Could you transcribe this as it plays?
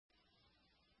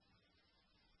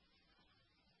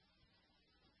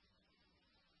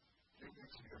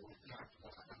hearts here. We've got,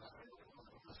 and I don't want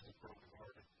to listen to broken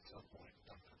heart at some point in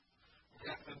time. We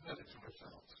have to admit it to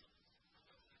ourselves.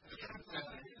 And the truth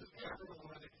is,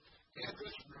 everyone in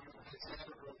this room has had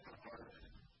a broken heart,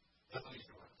 at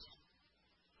least once.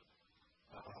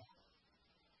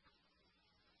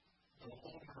 The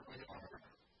older we are,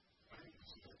 I can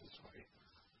see it this way.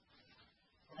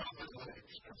 I'm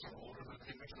middle-aged. I'm so older than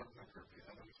he was on the curve.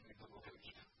 I don't think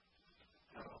middle-aged.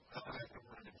 I can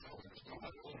run and tell there's no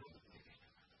one older than me.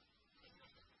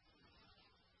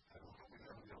 I don't know, we're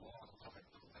going to be a long time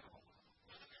from now.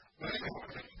 But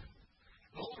anyway,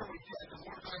 the older we get, the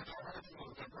more times our hearts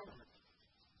will have been broken.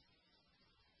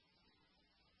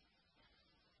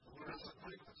 The more it's a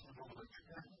breakfast, the more it's a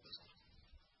breakfast.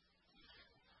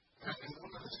 And one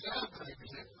of the sad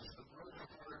things is the broken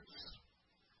hearts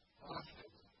often,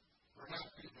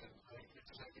 perhaps even, I could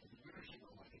say,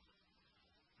 usually,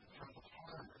 become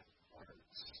hard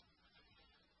hearts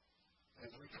as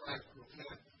we try to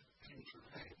prevent future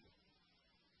pain.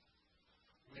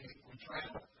 We try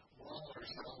to wall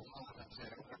ourselves off and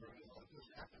say, "Oh, never going to let this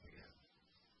happen again.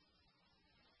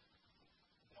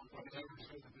 I'm never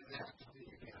going to do that to me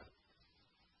again."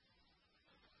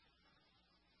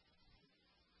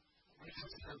 We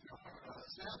just have the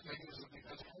sad thing is that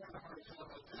because hard hearts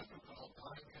have a difficult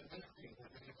time connecting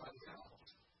with anybody else.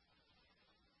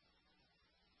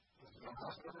 The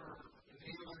harder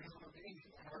any other human being,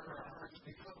 the harder our hearts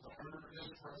become, the harder it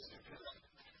is for us to connect.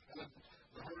 And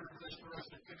the harder it is for us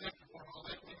to connect, the more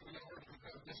likely we are to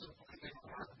become disappointed in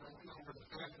our heart, knowing over the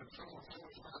fact that so-and-so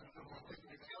is not doing what they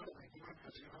can do, and we do it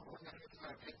because, we're not going to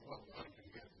try to take what we can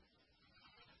get.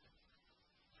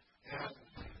 And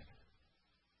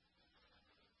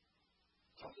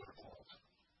it's all their fault.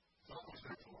 It's always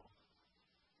their fault.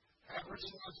 Ever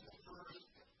since the first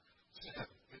sin,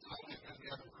 it's always been the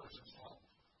other person's fault.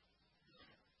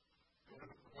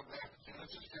 Go back to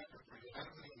Genesis chapter 3,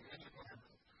 Adam and Eve in the garden.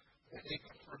 They ate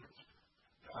the fruit.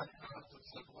 God comes and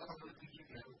said, "Whatever did you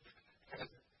do?" And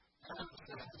Adam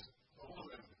says, "The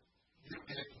woman you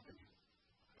gave me."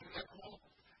 Isn't that cool?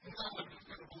 He's not just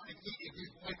going to blame me,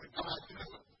 he's blaming God too.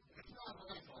 It's not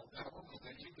my fault. That woman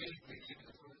that you gave me, she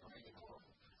didn't do anything at all.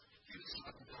 You just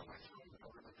let me down my throat in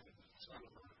order to get son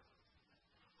of her.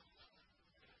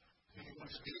 And he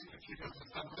was saying that she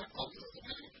doesn't have my fault. It's the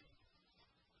thing.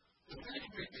 The thing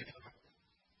we did.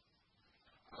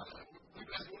 We've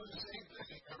been doing the same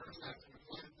thing ever since we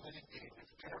started playing games.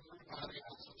 It's everybody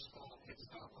else's fault. It's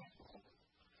not my fault.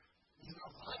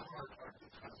 My hard heart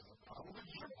because of the problem.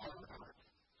 It's your hard heart.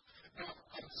 Now,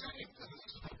 I'm saying this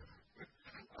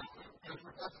because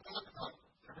we're about to talk about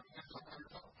everything that's on our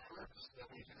top hearts that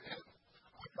we can have.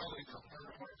 I call it the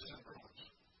hard heart syndrome.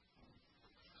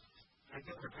 They're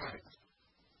different kinds.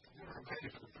 We're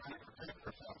amazing at trying to protect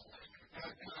ourselves. And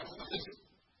I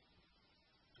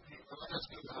want us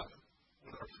to do that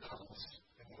with ourselves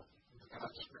and with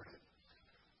God's Spirit.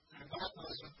 Do not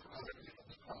listen to other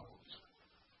people's problems.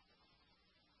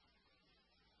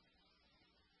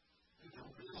 It's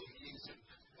really easy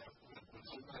when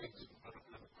somebody can put up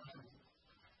with a problem.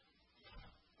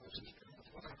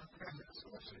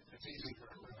 It's easy for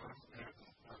everyone.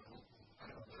 I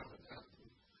don't know that.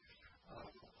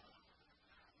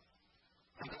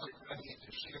 I'm really ready to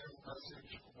share the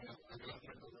message when I go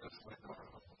through the rest of my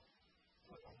problem.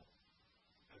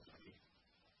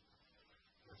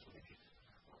 This week.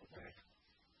 Okay.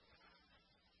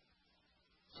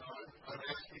 So I'm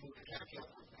asking you to catch up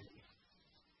with me.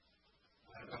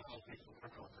 I don't help people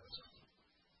work on this.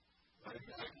 But I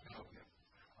can help you.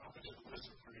 I'll just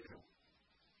listen for you.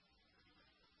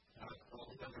 Not all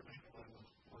the other people in the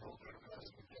world that are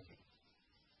asking me.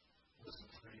 Listen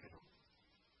for you.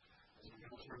 As we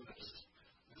go through this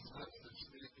message,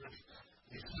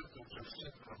 these symptoms are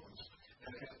syndromes.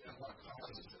 And what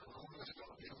causes it? We're always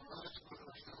going to be honest with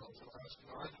ourselves. We're ask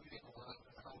God to be honest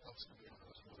and help us to be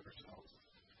honest with ourselves.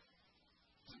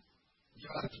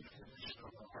 Judge the condition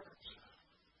of our hearts.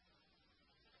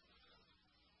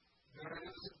 There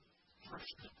is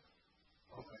first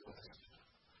on my list.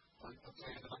 I'll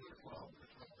tell you another 12.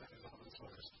 There's one thing on this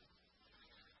list.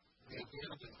 The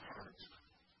abandoned heart.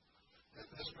 That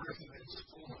this person is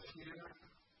full of fear,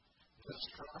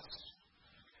 distrust,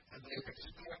 and they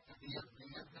expect to be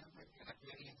abandoned at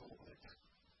any moment.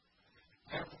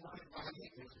 Everybody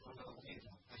is going to leave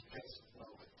them. They just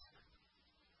know it.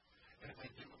 And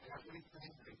they do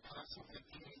everything they possibly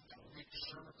can to make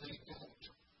sure they don't.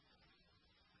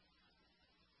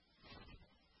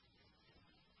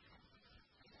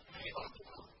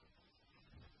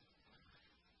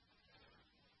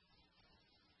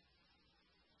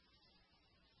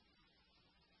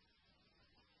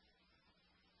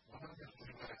 One of the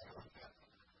things I have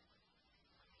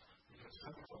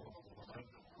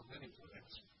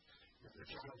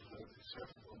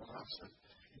absent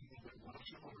either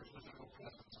emotional or physical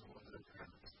presence of one of their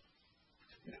parents.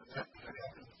 That could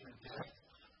happen through death,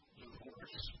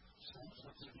 divorce,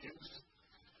 substance abuse,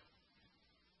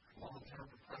 long-term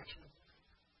depression.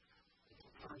 If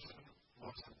the person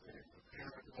wasn't there, the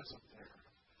parent wasn't there,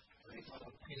 they felt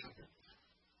abandoned.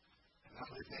 And now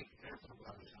they think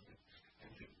everybody's in it.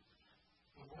 And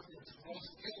the one that's most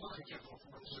illogical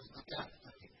for us is the death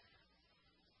thing.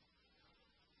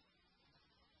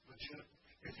 But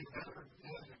if you never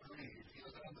did grieve,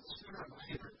 then sooner or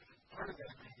later, part of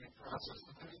that grieving process,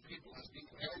 the many people is being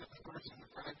mad at the person who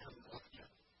tried to love you.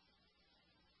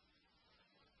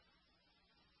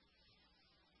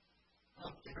 How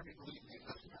dare you believe me?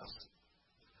 Nothing else.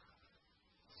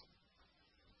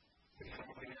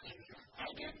 I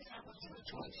didn't have a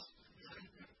choice.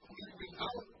 We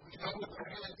know with our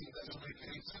hands it doesn't make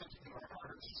any sense in our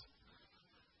hearts.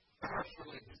 Our hearts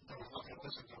really don't want to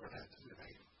listen to our heads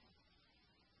today.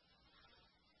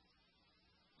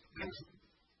 There's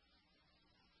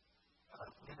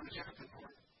a rejected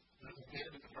heart. There's a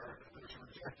abandoned heart, and there's a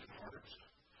rejected heart.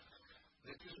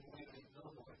 They just believe in no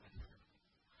one.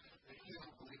 They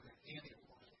can't believe in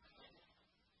anyone.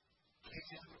 They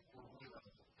can't or will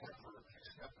ever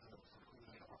accept them for who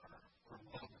they are or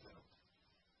love them.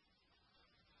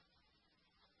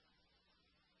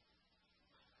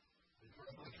 Before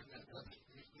I mention that,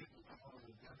 these people come over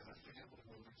to them as family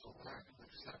members, a lack of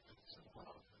acceptance and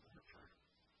love in their church.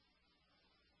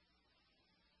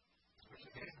 There's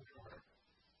a hand heart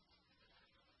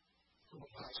full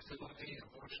of hostility,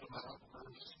 emotional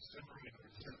outbursts, simmering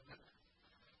resentment,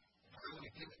 and really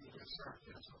giving you a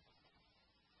sarcasm.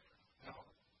 Now,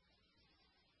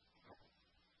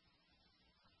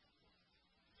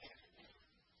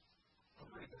 I'm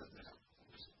pretty good at that.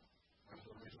 I'm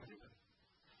always doing it.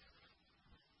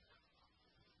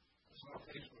 I saw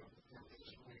Facebook this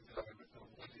week that I've been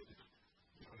deleted.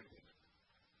 You know what I mean?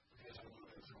 Because I'm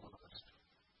looking for honest.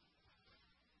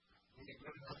 When you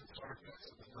go to the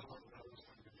sarcasm, and no one knows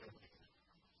when you're joking.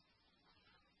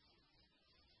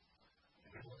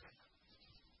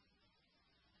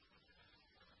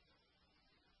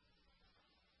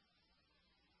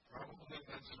 Probably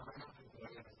been surrounded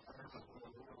by an environment where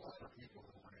there were a lot of people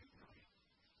who were angry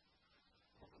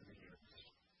over the years.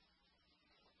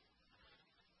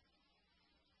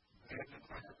 Abandoned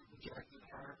heart, rejected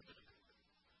heart,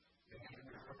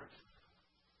 angry heart,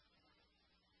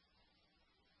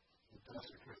 and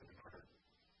desecrated heart.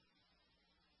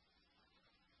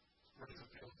 Where you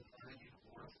feel free,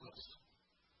 worthless,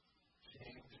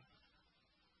 shamed,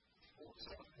 full of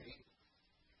self-hate,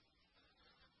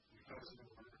 because you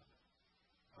were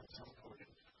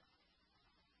unsupported,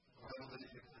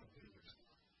 violated and abused,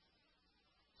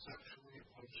 sexually,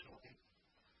 emotionally,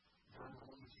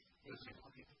 verbally,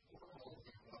 physically, or all of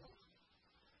the above.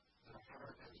 The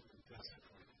heart has been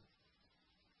desecrated.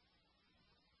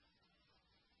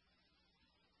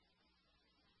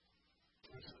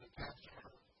 There's an attached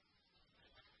heart.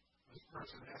 This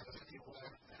person has a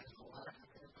lack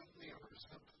of empathy or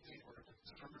sympathy or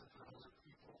concern for other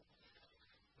people.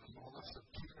 The loss of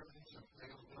caring and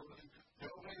availability.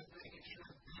 No way of making sure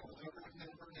they will ever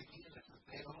remember again if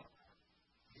they don't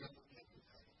give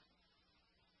anything.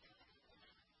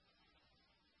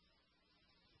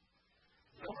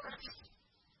 No action.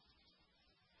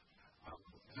 I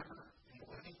will never do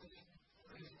anything for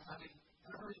anybody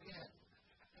ever again.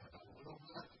 And I will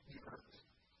not be hurt.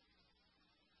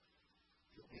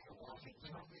 You'll be a walking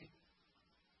zombie.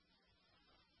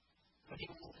 But you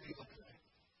won't feel okay.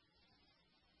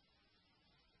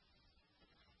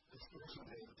 This person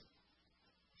has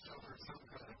suffered some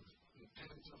kind of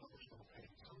intense emotional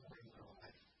pain somewhere in their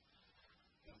life.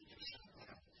 And you just shut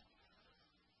down.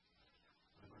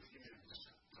 And refuse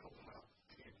to open up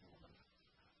to anyone.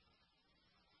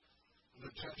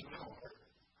 The judgmental heart,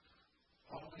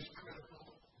 always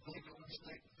critical,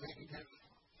 legalistic, negative,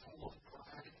 full of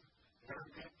pride,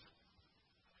 arrogant.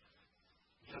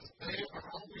 Just they are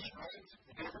always right,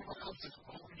 and everyone else is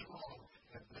always wrong,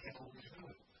 and they always do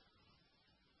it.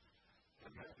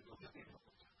 And that is what they do.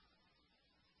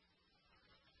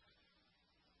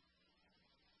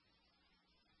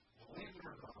 Believe it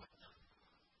or not,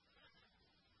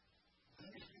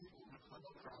 these people who come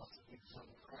across to be so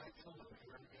prideful and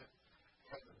arrogant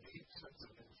have a deep sense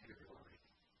of inferiority.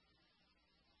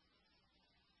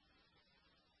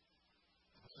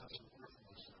 A sense of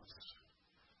worthlessness.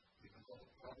 Even though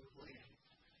probably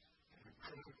in a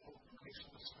critical,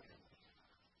 graceless family.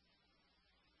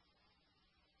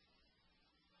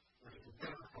 There's a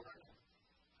bitter heart.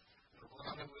 And a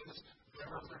lot of it is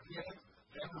never forget,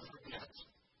 never forget.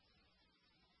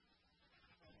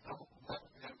 And don't let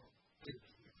them think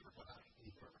you forgot.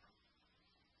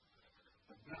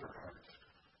 better heart.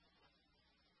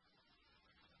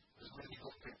 This lady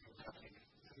looked at Kentucky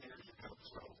many years ago,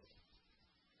 so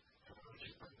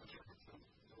she's been with her for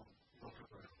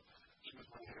she was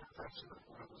my hairdresser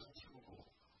when I was in school.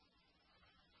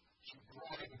 She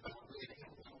bragged about being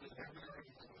able to live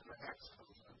everything with her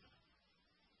ex-husband.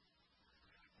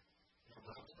 And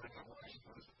the husband and wife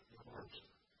was divorced.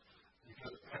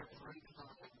 Because every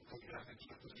time they got into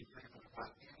a disagreement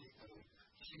about anything,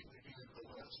 she began the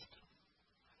list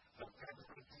of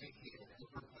everything he had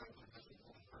ever done to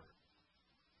disappoint her.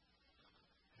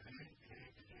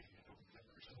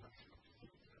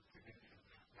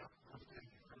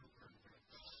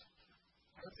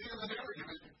 At the end of the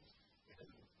argument, in the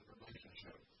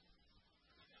relationship,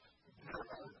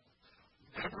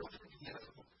 never forget.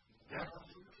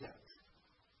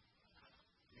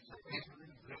 These are angry,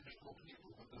 vengeful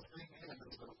people, but the thing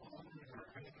is that only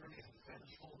they're angry and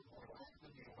vengeful more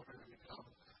often in order to become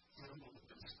filled with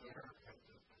despair and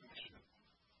depression.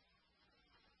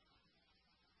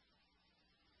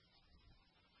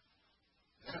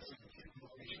 That's an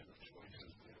accumulation of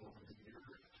choices made over the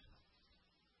years.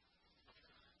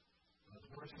 The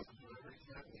person who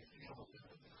everything they feel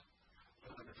good,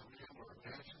 whether it's real or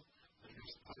imagined, they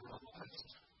just put it on the list.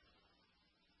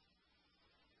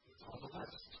 It's on the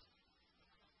list.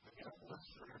 They got a list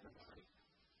for everybody.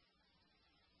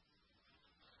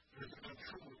 There's a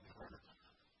controlling part.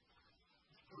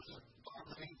 This person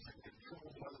dominates and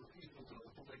controls other people to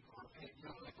the point where, hey,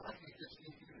 if I can just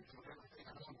need you to do everything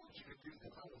I want you to do,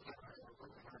 then I will never ever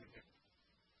work hard again.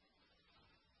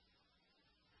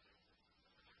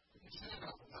 You say it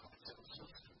out loud, it sounds so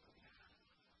stupid.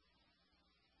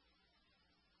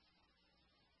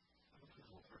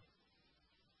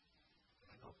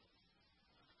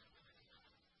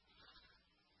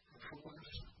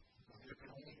 Controllers,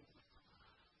 manipulating,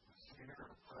 fear,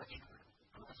 pressure,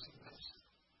 aggressiveness.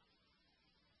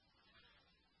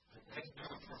 They ain't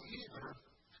done for either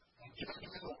a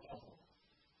judgmental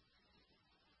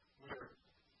where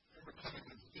every time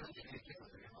it's judging each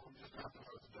other, just not the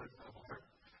most judgmental heart,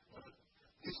 but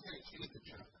these things see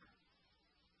each other.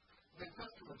 They come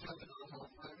to a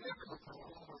judgmental but they never look for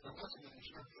all of the lesson in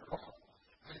church at all.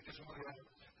 They just want to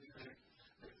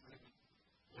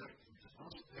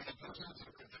they have no sense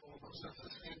of control, no sense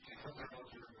of safety, no sense of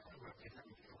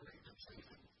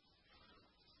safety.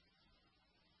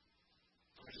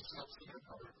 There's a self-centered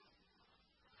heart.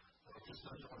 Just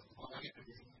as with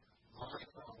my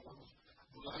problems,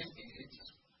 my needs,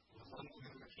 the money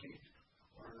in the sheet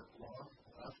are long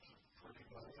left for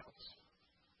anybody else.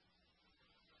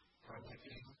 I'm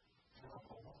looking for a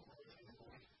home or a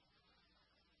family,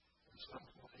 and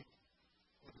somebody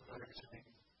with a very same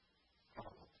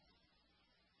problem.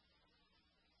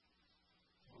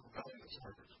 Rebellious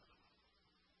heart.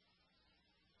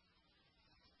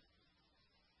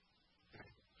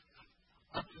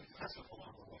 I'm doing this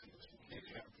along the way.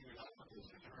 Maybe I'm doing that with this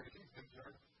generating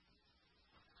there.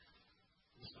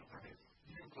 Listen, right?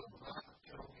 You will not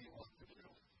tell me what to do.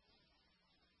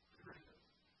 Period.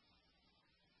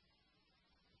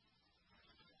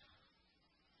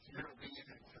 You're being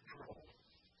in control.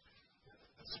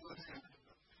 And so listen,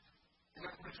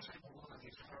 every single one of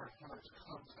these hard hearts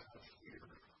comes out of fear.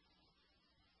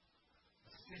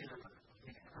 The fear of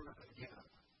being hurt again.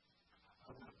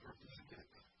 I want to prevent it.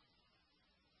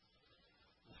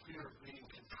 The fear of being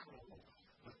controlled,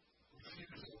 but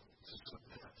refusing to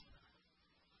submit.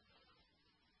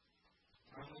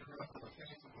 Finally, grew up in a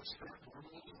family that was third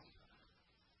world.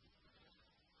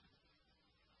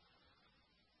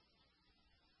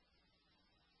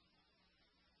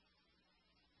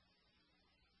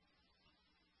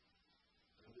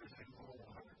 And there's a more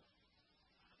water.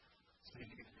 So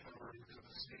you can cover into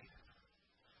the sea.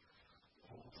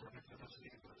 Hold for into the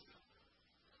sea, but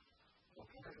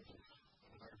alternative,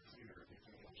 without fear,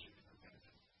 anything else you can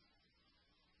imagine.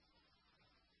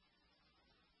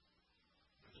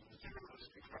 There's a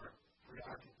materialistic heart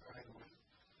preoccupied with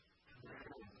career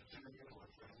or material or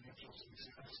financial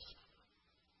success.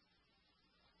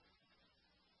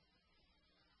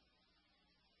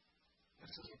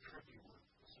 This is a tricky one.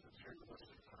 This is a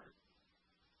materialistic heart.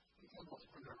 It's almost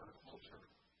part of our culture.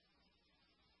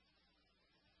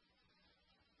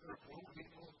 There are poor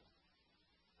people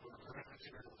who are very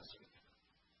materialistic.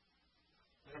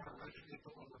 There are rich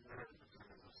people who are very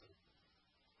materialistic.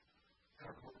 There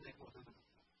are poor people who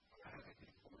are happy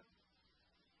people.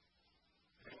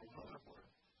 They don't know that word.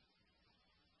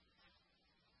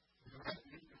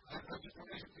 I've got to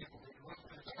believe people who look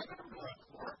at it. I don't know that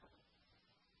word.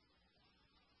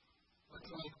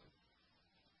 It's like,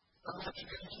 I'm actually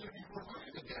going to see you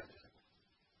reminded again.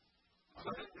 I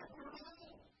don't know where it is.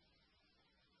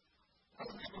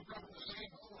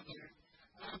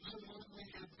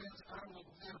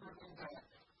 will never go back.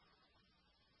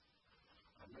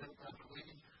 I met Dr.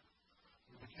 Lee,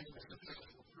 who became a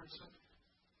successful person,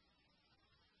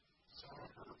 saw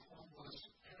her homeless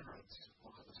parents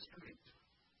on the street,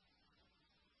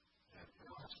 and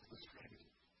crossed the street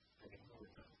and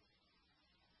ignored them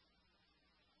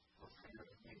for fear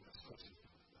of being associated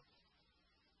with them.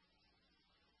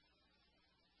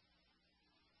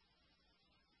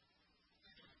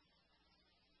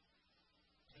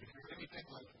 If you're anything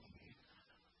like me,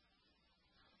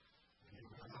 and you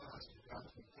realize that God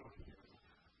can go to you,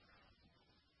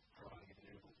 crying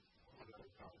you, whatever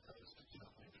God does to tell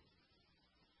you,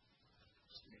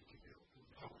 speak to you,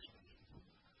 impose on you,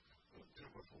 do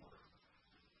before.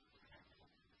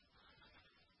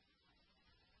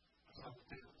 I'll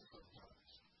do it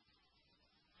sometimes.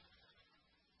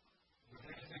 But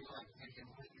anything like making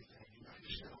anything, you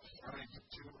shall find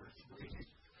two or three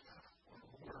or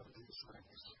more of these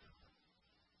things.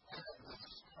 I have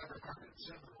this hard-hearted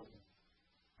syndrome.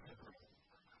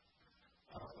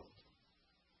 How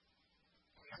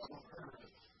on earth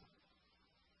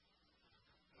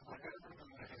am I ever going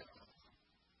to have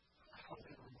a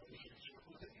healthy relationship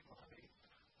with anybody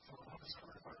so I'm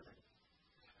hard-hearted?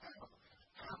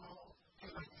 How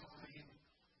can I find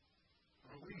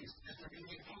release? Is there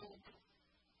any hope?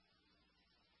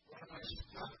 Or am I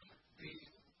stuck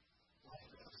being like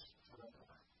this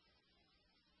forever?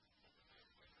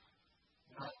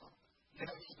 No.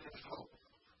 Yes, there's hope.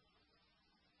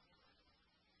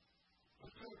 The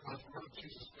good was Lord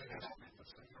Jesus could help me with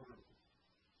the room.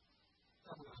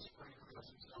 Some of the spring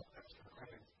presents out after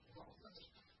praying about this.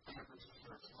 Members of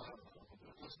church love them,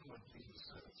 but listen to what Jesus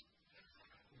says.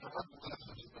 God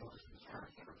blesses those whose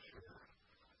hearts are pure,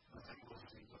 and they will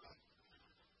see God.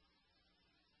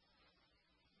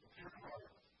 If your heart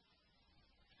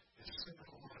is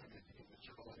single-minded in its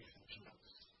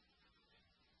relationships,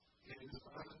 it is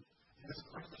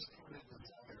understood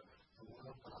desire to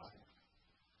love God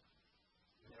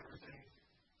in everything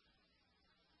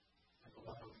and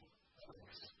love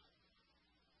others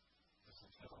as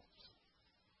themselves.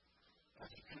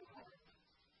 That's a good heart.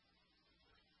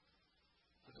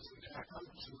 But as we tack on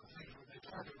to the things we've been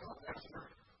talking about after,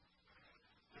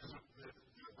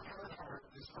 the hard heart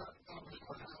is not focused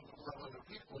on how to love other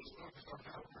people, it's focused on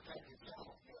how to protect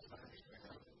yourself. Yes, I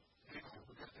understand. The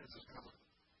good news is coming.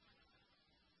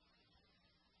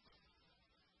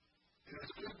 It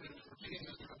is good news for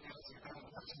Jesus to announce the kind of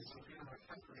lessons of human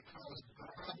country because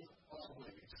God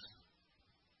always,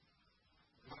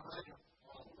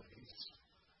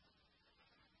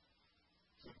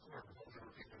 it's important, I'll never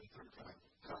repeat it a third time,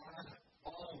 God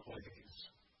always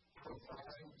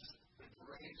provides the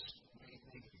grace we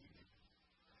need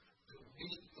to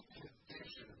meet the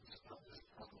conditions of His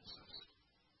promises.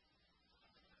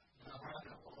 God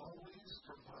always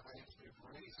provides the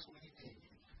grace we need to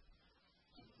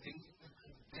meet the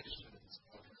conditions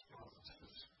of His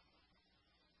promises.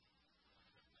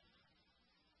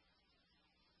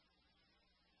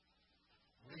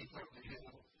 We come to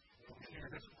Him and we hear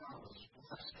His promise,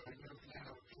 blessed are you if you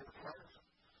have a pure heart,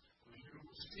 for you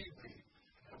will see me.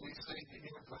 And we say to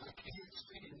Him, but I can't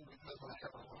see you because I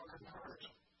have a hard heart.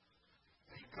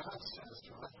 And God says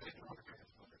to us, they don't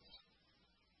recognize.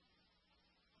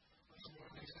 So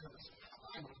when He says,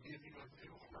 I will give you a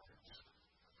new heart.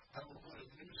 I will put a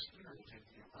new spirit in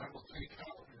you. I will take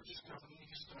out your stony,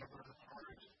 stubborn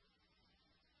heart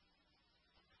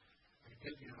and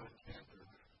give you a tender,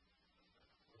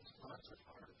 responsive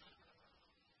heart.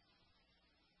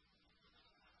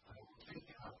 I will take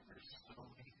out your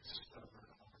stony,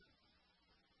 stubborn heart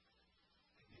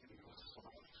and give you a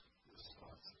soft,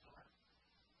 responsive heart.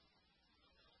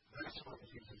 That's what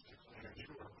Jesus declared.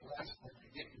 You are blessed when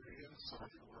you get your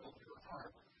inside world, your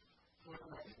heart, put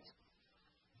right.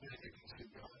 Then you can see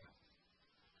God.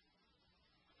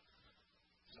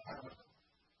 Silent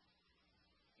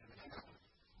and happy.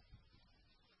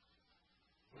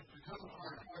 We've become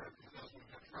hard-hearted because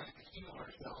we've been trying to heal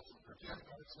ourselves and protect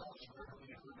ourselves from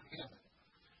every hurt again.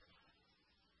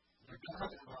 But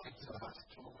God invites us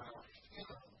to allow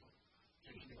Him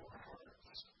to heal our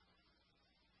hearts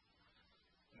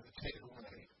and to take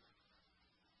away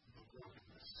the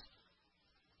brokenness,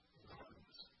 the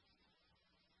hardness.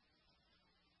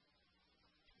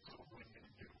 So what we need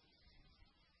to do.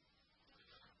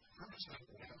 First thing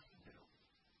we have to do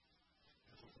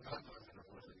is with God not in a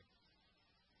way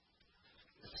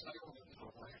is settle into a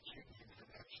life-changing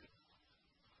connection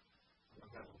with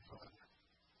our Heavenly Father,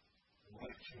 a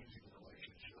life-changing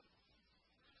relationship.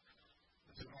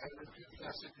 It's a matter of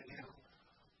confessing to Him,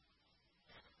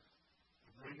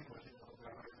 agreeing with Him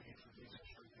about our need for these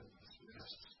forgiveness.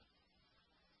 Yes,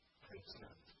 takes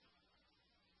sin.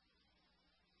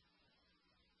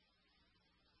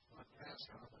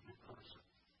 that's kind of a new person.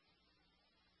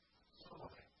 So,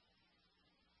 I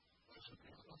should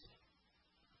be honest.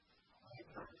 I've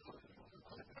never heard of it.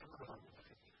 I've never heard of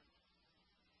it.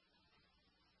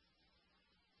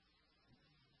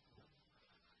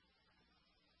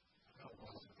 That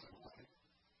wasn't the way.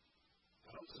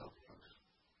 That was self-worth.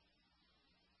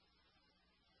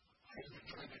 I've been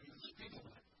trying to do the speed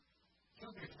limit.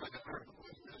 You'll be trying to learn the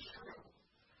way it's true.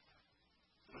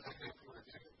 But I can't do it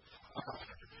again.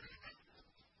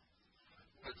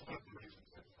 That's one of the reasons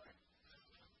anyway.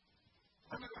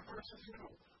 I'm in the person too.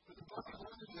 But the bottom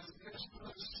line is there's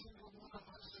not a single one of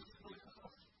us who's good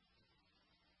enough.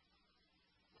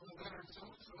 No matter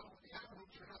so-so, yeah, we're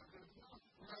not good enough.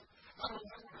 I don't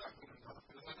know we're not good enough,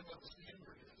 but I know what the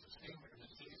standard is. The standard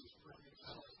is Jesus' perfect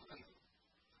self-life.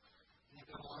 You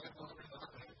can lie longer than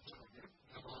I have, so you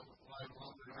can lie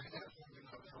longer than I have. You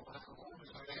know, for a while longer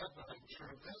than I have, but I'm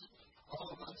sure of this. All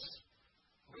of us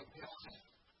will die.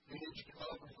 The age of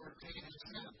 12 and 14 is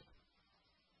sin.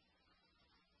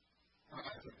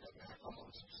 I think that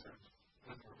almost said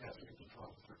whether we're getting into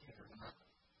 12 and 13 or not.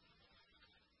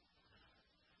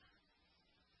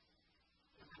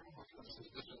 The problem with this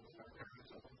is this is what our parents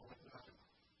have been going on.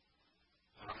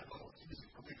 I know it's easy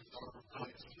for me to talk about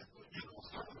brilliance, but you know,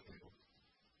 some of the people,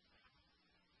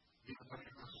 even when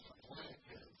it comes to playing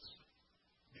kids,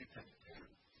 you can do.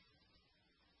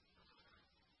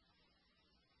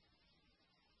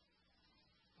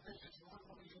 It's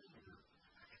normally easier.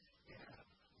 Yeah,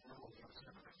 normally it's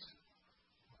nice.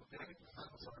 Okay,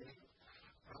 I'm sorry.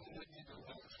 I didn't need to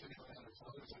let the city land as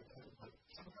long as I did, but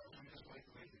sometimes we just make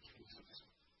great excuses.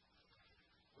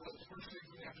 Well, the first thing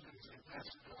we have to do is say,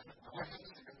 Pastor God, I have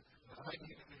sinned, and I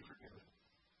need to be forgiven.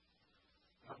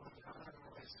 I'm going to honor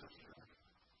my sister.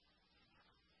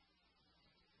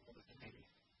 What does it mean?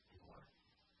 You are.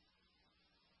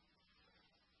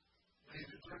 We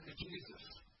need to turn to Jesus.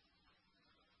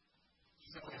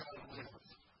 Show me how to live.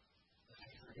 And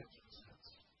he forgives your sins.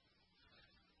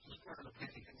 This is part of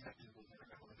being connected with your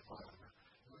Heavenly Father.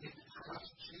 We need to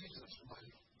trust Jesus'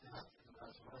 life, death, and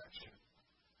resurrection.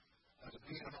 And to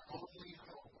be an only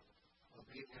hope of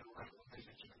being in a right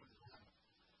relationship with God.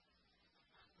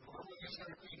 And when we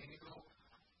start thinking, you know,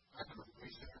 I'm going to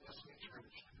raise there in the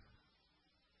church.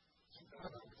 So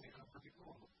God, I would think I'm pretty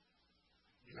cool.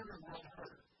 You never world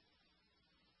hurt.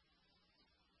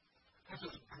 Because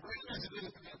as great as it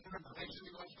is to be a part of the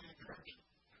nation of the church,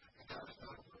 and God is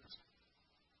not a person.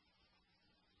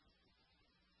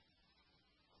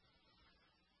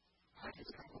 I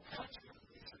just come to patch him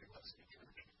and be sitting in the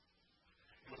church.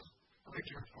 He goes, I'm a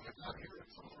church when I got here,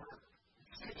 it's so hard.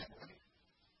 You say that way.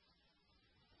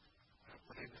 I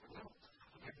pray that it will.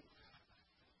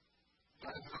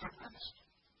 God is not a priest.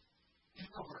 He's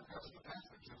no more past the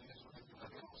pastors than he is with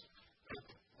anybody else.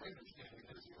 But my understanding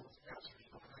is he was pastors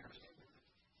from my understanding.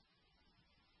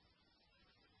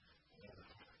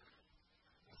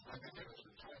 I think it was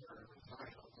retired and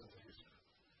resigned on the days.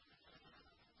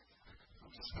 I'm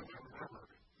just going to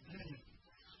remember.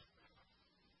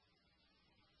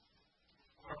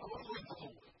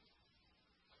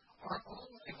 Our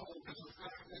only hope is the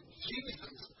fact that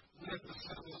Jesus lived the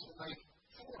sinless life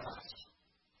for us.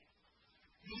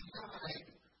 He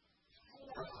died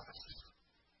for us.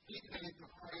 He paid the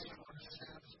price of our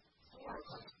sins for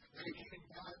us. And he came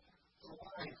back to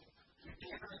life to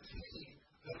guarantee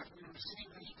that if we receive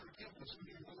his forgiveness, we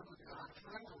can live with God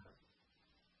forever.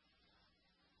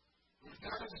 We've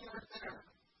got to start there.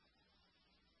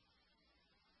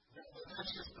 And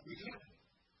that's just the beginning.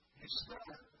 You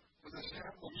start with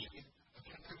establishing a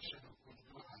connection with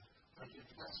God by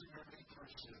confessing our need for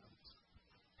our sins,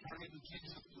 turning to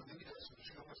Jesus to lead us and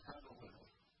show us how to live,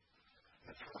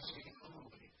 and trusting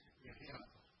only in him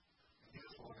and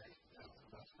his way of the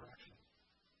resurrection.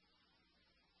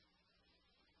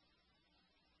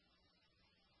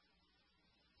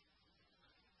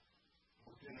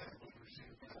 We'll do that when we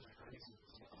receive God's grace and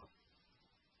his love,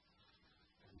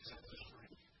 and he sets us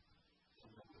free to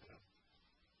live with him.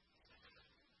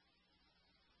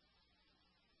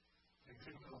 And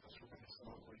good help us, we're going to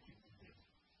celebrate you with him.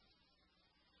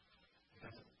 And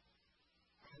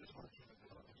I just want you to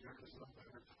know that there is no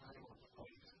better time or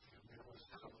place to be able to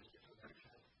establish a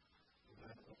connection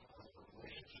than a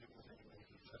relationship with him and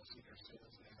confessing your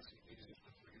sins and asking Jesus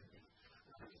to forgive you.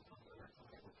 There is no better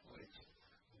time or place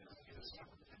than to get us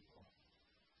out of the people.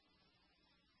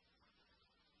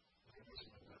 There is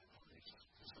no better place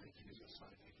to say, Jesus,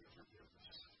 I need your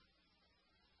forgiveness.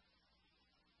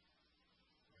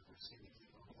 And receive the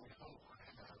only hope I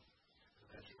have, and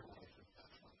that's your life and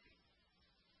death for me.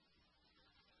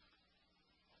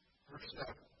 First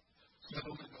step,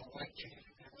 settle in the life change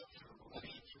and get up to a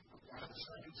relationship with God as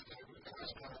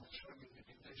ask God to show me the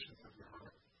condition of your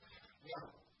heart. Now,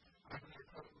 I'm going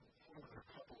to put forward a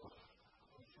couple of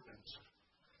friends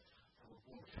from a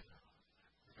book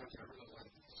because I really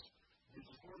like this.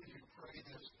 Before you pray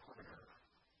this prayer,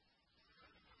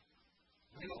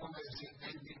 realize it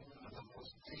may be one of the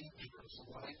most dangerous,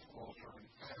 life-altering,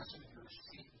 fasten your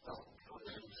seatbelt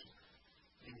prayers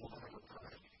you will ever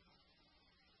pray.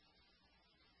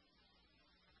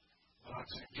 But I'm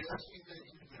suggesting that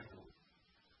you do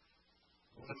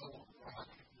little rock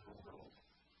your world.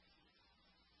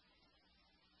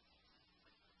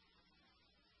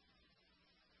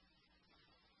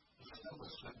 The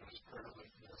psalmist said this prayer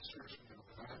like this: search me, O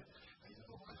God, and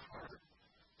know my heart.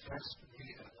 Test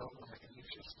me and know my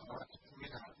anxious thoughts.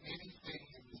 Point out anything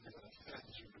in me that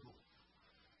offends you,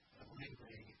 and lead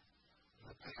me in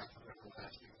the path of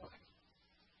everlasting life.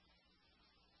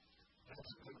 That's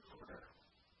a good prayer.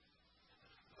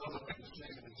 Another way to say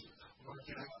it is, Lord,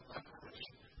 get out of my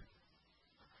permission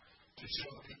to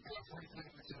show me everything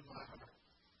that's in my heart.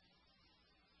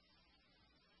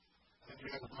 And you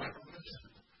have my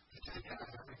permission to take out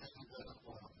everything that doesn't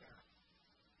belong there.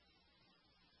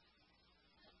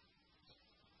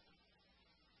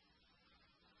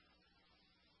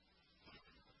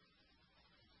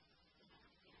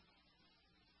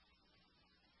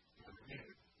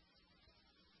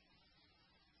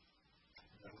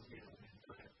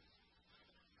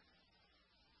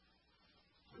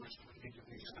 First, we need to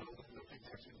be settled in the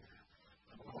connection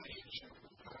and relationship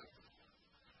with God.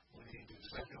 We need to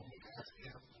secondly ask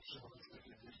Him to show us the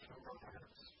condition of our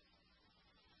hearts.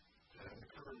 To have the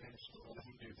courage to let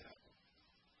Him do that.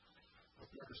 The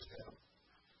third step,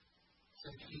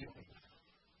 seek healing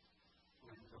for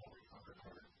your broken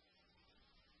heart.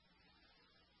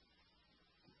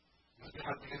 But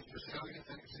God begins to tell you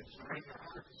things that are in your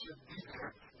heart that shouldn't be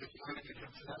there, that you need to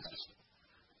confess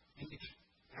each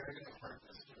area of heart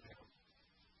that's to Him.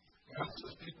 God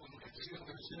says people who conceal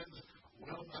their sins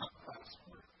will not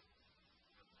prosper.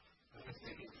 But if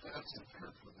they confess and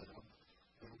turn from them,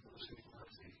 they will receive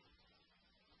mercy.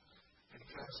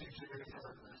 Confess each area of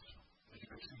heart that you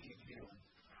are seeking healing.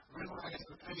 Realize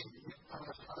the pain you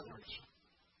cause others.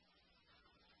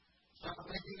 Stop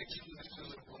making excuses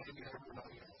and blaming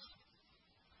everybody else.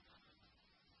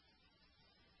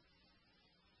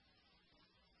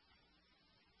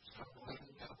 Stop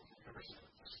blaming God for your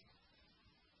sins.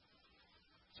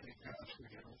 Seek God's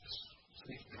forgiveness.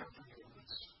 Seek God's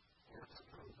forgiveness where it's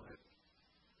appropriate.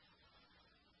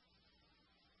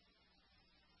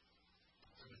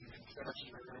 So you confess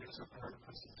your areas of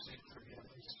purpose and seek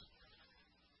forgiveness.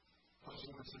 Also,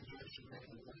 it's a good to make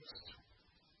a list.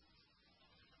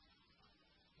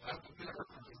 Not the better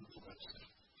person's list,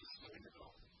 just so you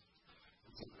know.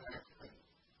 It's a fact that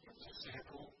it's a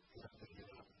sample that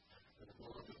the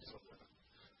Lord is open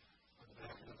on the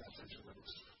back of the message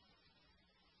notes.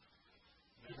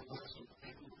 Make a list of the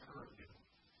people who hurt you,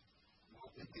 what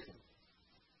they did.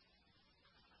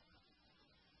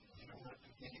 You don't have to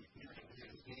get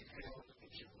as detailed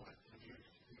as you want. You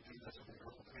do this on your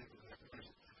own paper.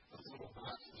 Those little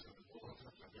boxes in the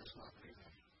bulletin are just not very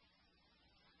nice.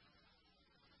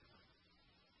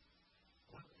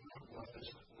 What was,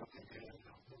 what they did,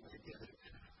 when they did it,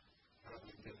 how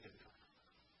they did it.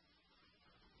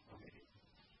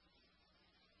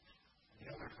 The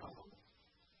other column,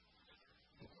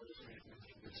 the person making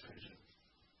a decision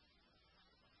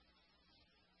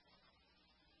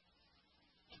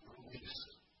to release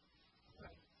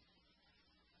them,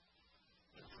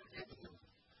 to forgive them,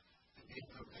 to give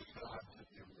them a God to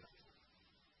deal with,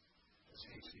 as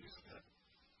He sees them.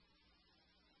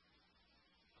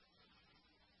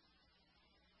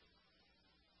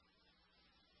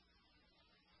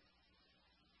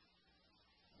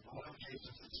 The Lord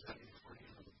Jesus is setting free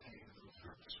from the pain of those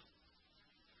hurts.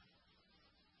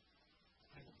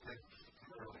 People think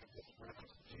literally this breath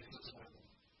of Jesus when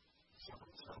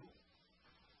someone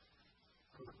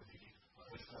hurt me,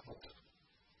 I felt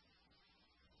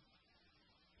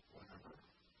whatever.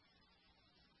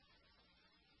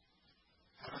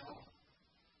 How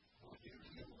will you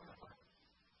heal my heart?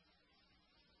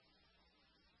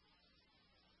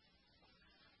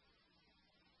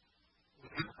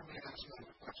 Whenever we ask God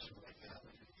a question like that, we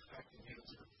can expect the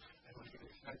answer, and we can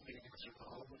expect the answer to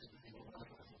always be aligned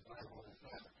with the Bible and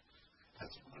fact.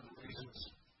 That's one of the reasons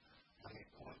I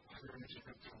encourage you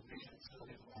to read and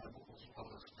study the Bible as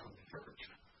well as come to church.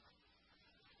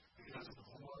 Because the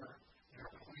more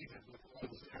you're acquainted with what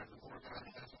is there, the more God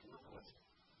has to work with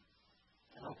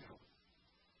to help you.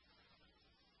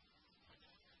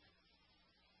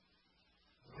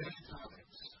 Many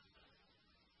times,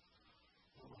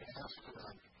 when we ask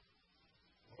God,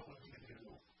 what would you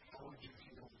do? How would you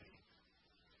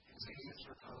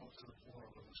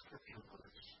scripture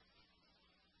verse.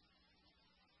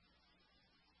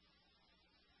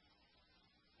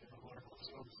 And the Lord will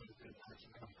so that it has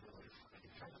come early for me.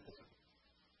 Come to the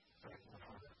fact my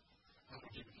heart. How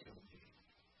would you heal me?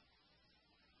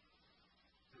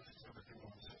 This is everything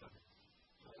I said.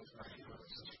 As I hear the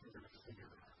spirit of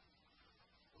fear,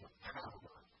 with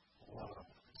power, love,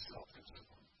 and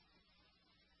self-discipline.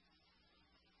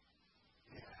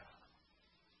 Yeah.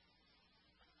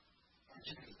 I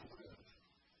choose to live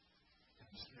in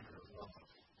the spirit of love,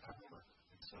 power,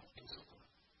 and self-discipline.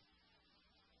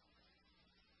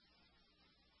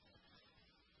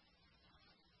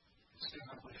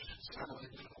 Establish solid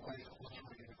way of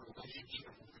living in a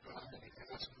relationship with God, and He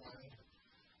has one.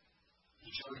 He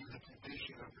shows you the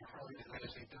condition of your heart, and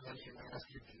as He does, you ask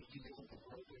Him to heal the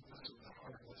brokenness and the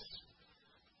hardness.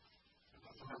 And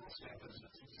the final step is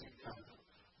that you see God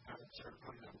start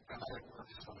putting a bad word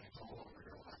signs all over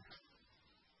your life.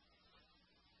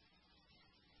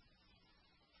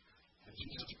 And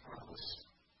Jesus' promise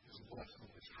is blessing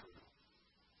is true.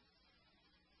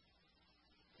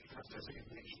 Because as He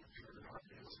makes you pure in heart,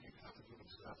 you have to move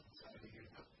stuff inside of you.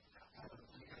 I don't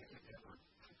think I could ever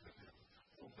forgive Him.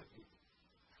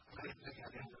 I didn't think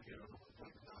I'd ever get over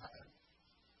what God had.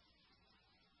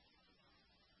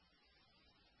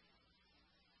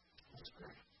 That's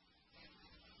great.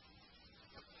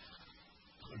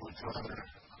 Lord Father,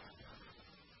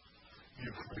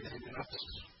 You've created us.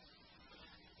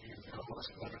 You know us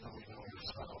better than we know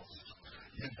ourselves.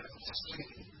 You have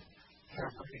seen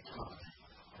every time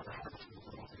our hearts were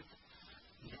broken.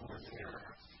 You were there.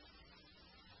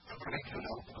 Trying to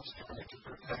help us, trying to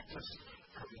protect us,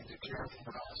 trying to care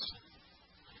for us.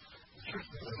 The truth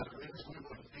of the matter is, we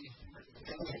wouldn't be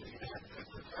doing that if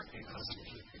protecting us and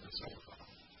keeping us safe.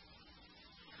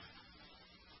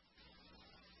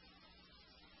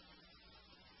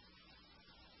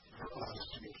 For us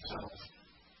to be self,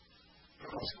 for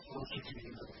us closer to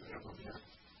You than we've ever been.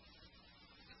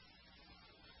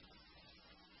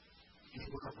 You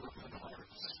are broken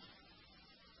hearts.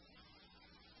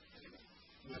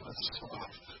 Give us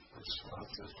soft,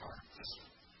 responsive hearts,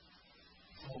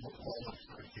 full of love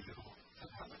for You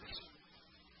and others.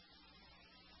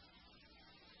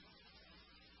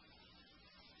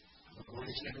 When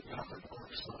we see the God of our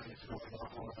signs going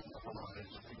on in our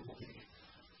lives, we will be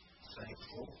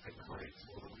thankful and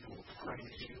grateful. We will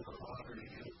praise You and honor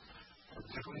You for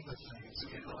doing the things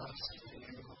in us, in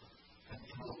You, and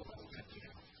You alone can do.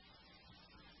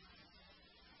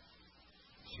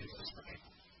 In Jesus' name.